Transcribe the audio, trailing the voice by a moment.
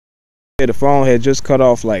The phone had just cut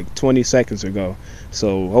off like 20 seconds ago,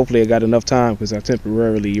 so hopefully I got enough time because I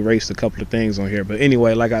temporarily erased a couple of things on here. But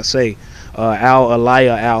anyway, like I say,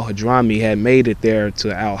 Al-Alaya al-Hadrami had made it there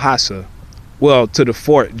to Al-Hassa, well, to the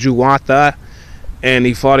fort Juwantha, and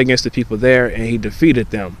he fought against the people there and he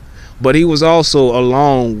defeated them. But he was also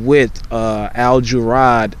along with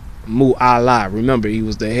Al-Jurad Mu'ala. Remember, he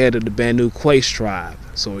was the head of the Banu Quraysh tribe,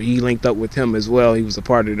 so he linked up with him as well. He was a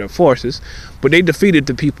part of their forces, but they defeated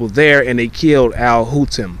the people there and they killed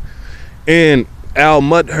Al-Hutim. And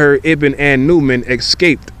Al-Mudhir ibn An-Numan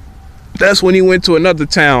escaped. That's when he went to another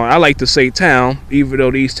town. I like to say town, even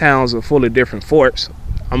though these towns are full of different forts.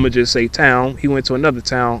 I'm gonna just say town. He went to another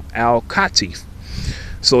town, Al-Qatif.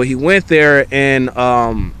 So he went there, and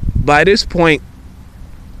by this point,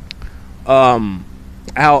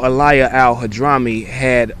 Al-Alaya al-Hadrami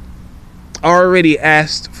had already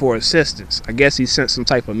asked for assistance. I guess he sent some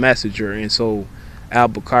type of messenger, and so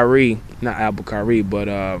Caliph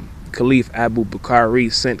Abu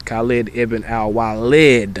Bakr sent Khalid ibn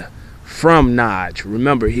al-Walid from Najd.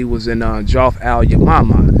 Remember, he was in Jawf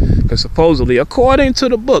al-Yamama, because supposedly, according to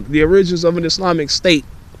the book, The Origins of an Islamic State,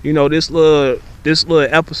 you know, this little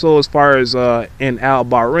episode as far as in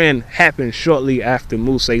Al-Bahrain happened shortly after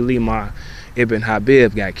Musaylima ibn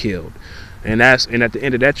Habib got killed. And at the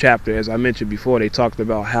end of that chapter, as I mentioned before, they talked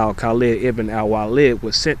about how Khalid ibn al-Walid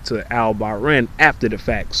was sent to Al-Bahrain after the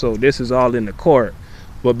fact. So this is all in the court.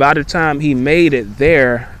 But by the time he made it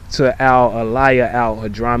there to Al-Alaya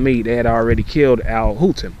al-Hadrami, they had already killed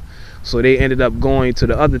Al-Hutim. So they ended up going to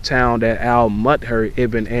the other town that Al-Mudhir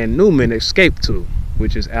ibn An-Numan escaped to,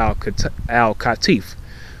 which is Al-Qatif.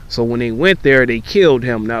 So when they went there, they killed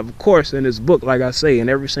him. Now, of course, in this book, like I say, in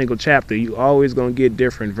every single chapter, you always going to get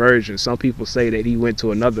different versions. Some people say that he went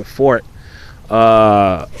to another fort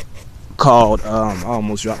called, I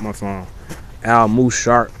almost dropped my phone,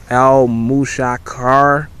 Al-Mushakar,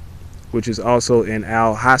 which is also in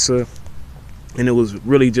Al-Hassa. And it was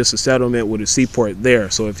really just a settlement with a seaport there.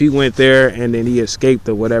 So if he went there and then he escaped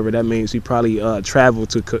or whatever, that means he probably traveled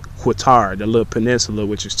to Qatar, the little peninsula,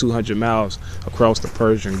 which is 200 miles across the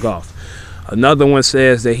Persian Gulf. Another one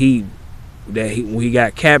says that when he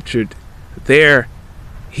got captured there,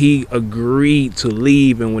 he agreed to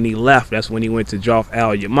leave, and when he left, that's when he went to Jawf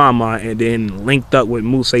al-Yamama and then linked up with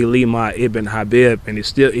Musaylima ibn Habib, and he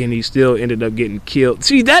still ended up getting killed.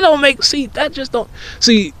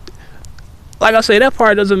 Like I say, that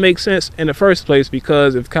part doesn't make sense in the first place,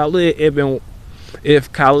 because if Khalid ibn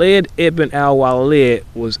al-Walid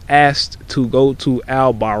was asked to go to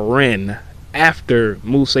Al-Bahrain after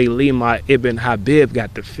Musaylima ibn Habib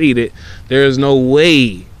got defeated, there is no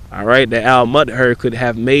way, all right, that Al-Mudhir could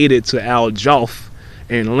have made it to Al-Jawf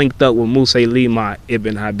and linked up with Musaylima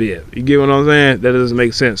ibn Habib. You get what I'm saying? That doesn't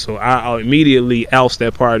make sense. So I'll immediately oust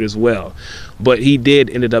that part as well. But he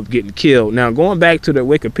ended up getting killed. Now, going back to the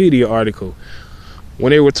Wikipedia article,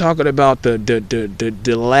 when they were talking about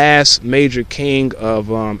the last major king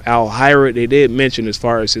of Al-Hirat, they did mention as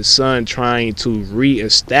far as his son trying to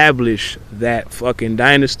re-establish that fucking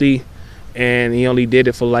dynasty, and he only did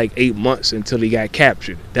it for like 8 months until he got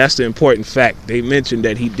captured. That's the important fact. They mentioned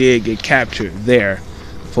that he did get captured there.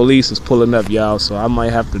 Police is pulling up, y'all, so I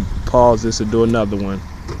might have to pause this and do another one.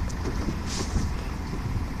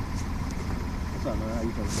 What's up, man? How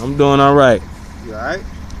you doing? I'm doing all right. You all right?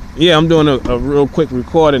 Yeah, I'm doing a real quick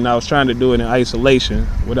recording. I was trying to do it in isolation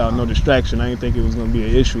without no distraction. I didn't think it was going to be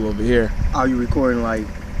an issue over here. Are you recording like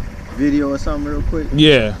video or something real quick?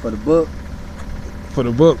 Yeah. For the book? For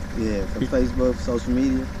the book? Yeah, for Facebook, social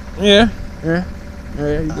media? Yeah,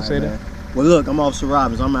 you can say that. Well, look, I'm Officer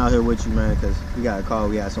Robbins. I'm out here with you, man, because we got a call.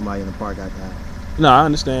 We got somebody in the park out there. No, I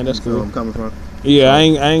understand. That's cool. Where I'm coming from. Yeah, I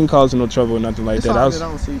ain't causing no trouble or nothing like that. I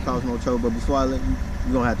don't see you causing no trouble, but before I let you,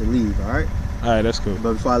 you're going to have to leave, all right? All right, that's cool.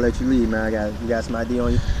 But before I let you leave, man, you got some ID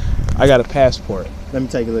on you? I got a passport. Let me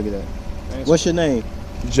take a look at that. What's your name?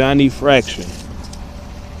 Johnny Fraction.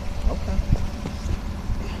 Okay.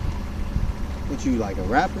 What, you like a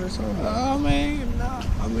rapper or something?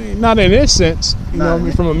 Not in this sense. You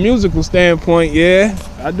know, from a musical standpoint, yeah,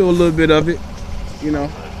 I do a little bit of it. You know,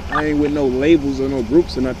 I ain't with no labels or no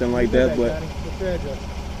groups or nothing like that, but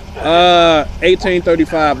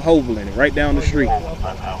 1835 Hoveland, right down the street.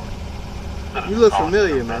 You look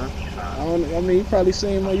familiar, man. You probably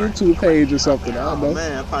seen my YouTube page or something. I don't know.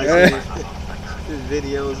 Man, I probably seen his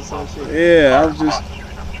videos or some shit. Yeah, I was just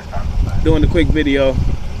doing a quick video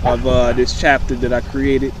of this chapter that I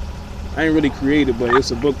created. I ain't really created, but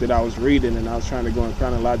it's a book that I was reading, and I was trying to go in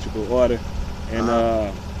chronological order.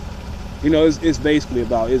 And you know, it's basically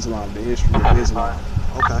about Islam, the history of Islam.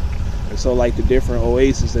 Okay. And so, like, the different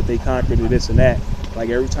oases that they conquered and this and that. Like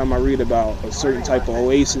every time I read about a certain type of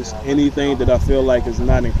oasis, anything that I feel like is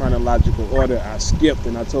not in chronological order, I skipped,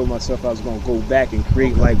 and I told myself I was gonna go back and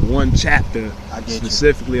create like one chapter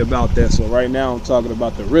specifically about that. So right now I'm talking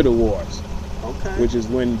about the Riddle Wars, which is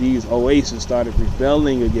when these oases started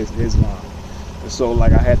rebelling against Islam. And so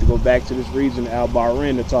like I had to go back to this region,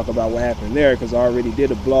 Al-Bahrain, to talk about what happened there, because I already did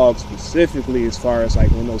a blog specifically as far as like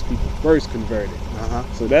when those people first converted.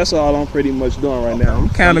 So that's all I'm pretty much doing right now. I'm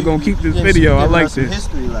kind of gonna keep this video. I like this.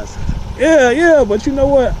 History lessons. Yeah, but you know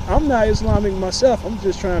what? I'm not Islamic myself. I'm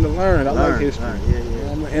just trying to learn. I like history.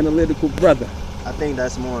 Yeah. I'm an analytical brother. I think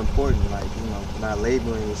that's more important. Like, you know, not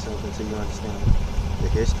labeling yourself until you understand the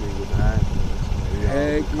history behind things.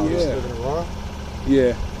 Heck yeah.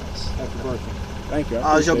 Yeah. Happy birthday. Thank you.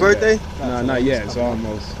 Oh, it's your birthday? No, not yet. It's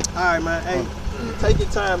almost. All right, man. Hey, take your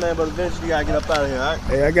time, man, but eventually you gotta get up out of here, all right?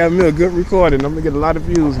 Hey, I got me a good recording. I'm gonna get a lot of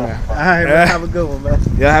views, man. All right, man. Have a good one, man.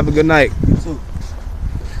 Yeah, have a good night. You too.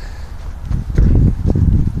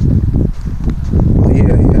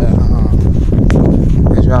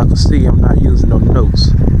 As y'all can see, I'm not using no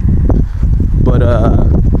notes. But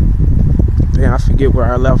man, I forget where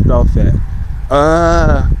I left off at.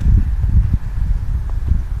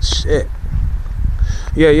 Shit.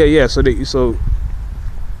 Yeah. So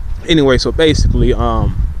anyway, so basically,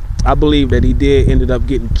 I believe that he ended up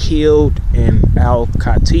getting killed in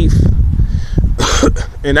Al-Qatif.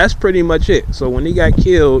 And that's pretty much it. So when he got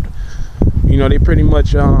killed, you know, they pretty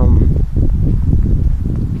much I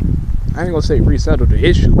ain't gonna say resettled the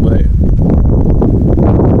issue, but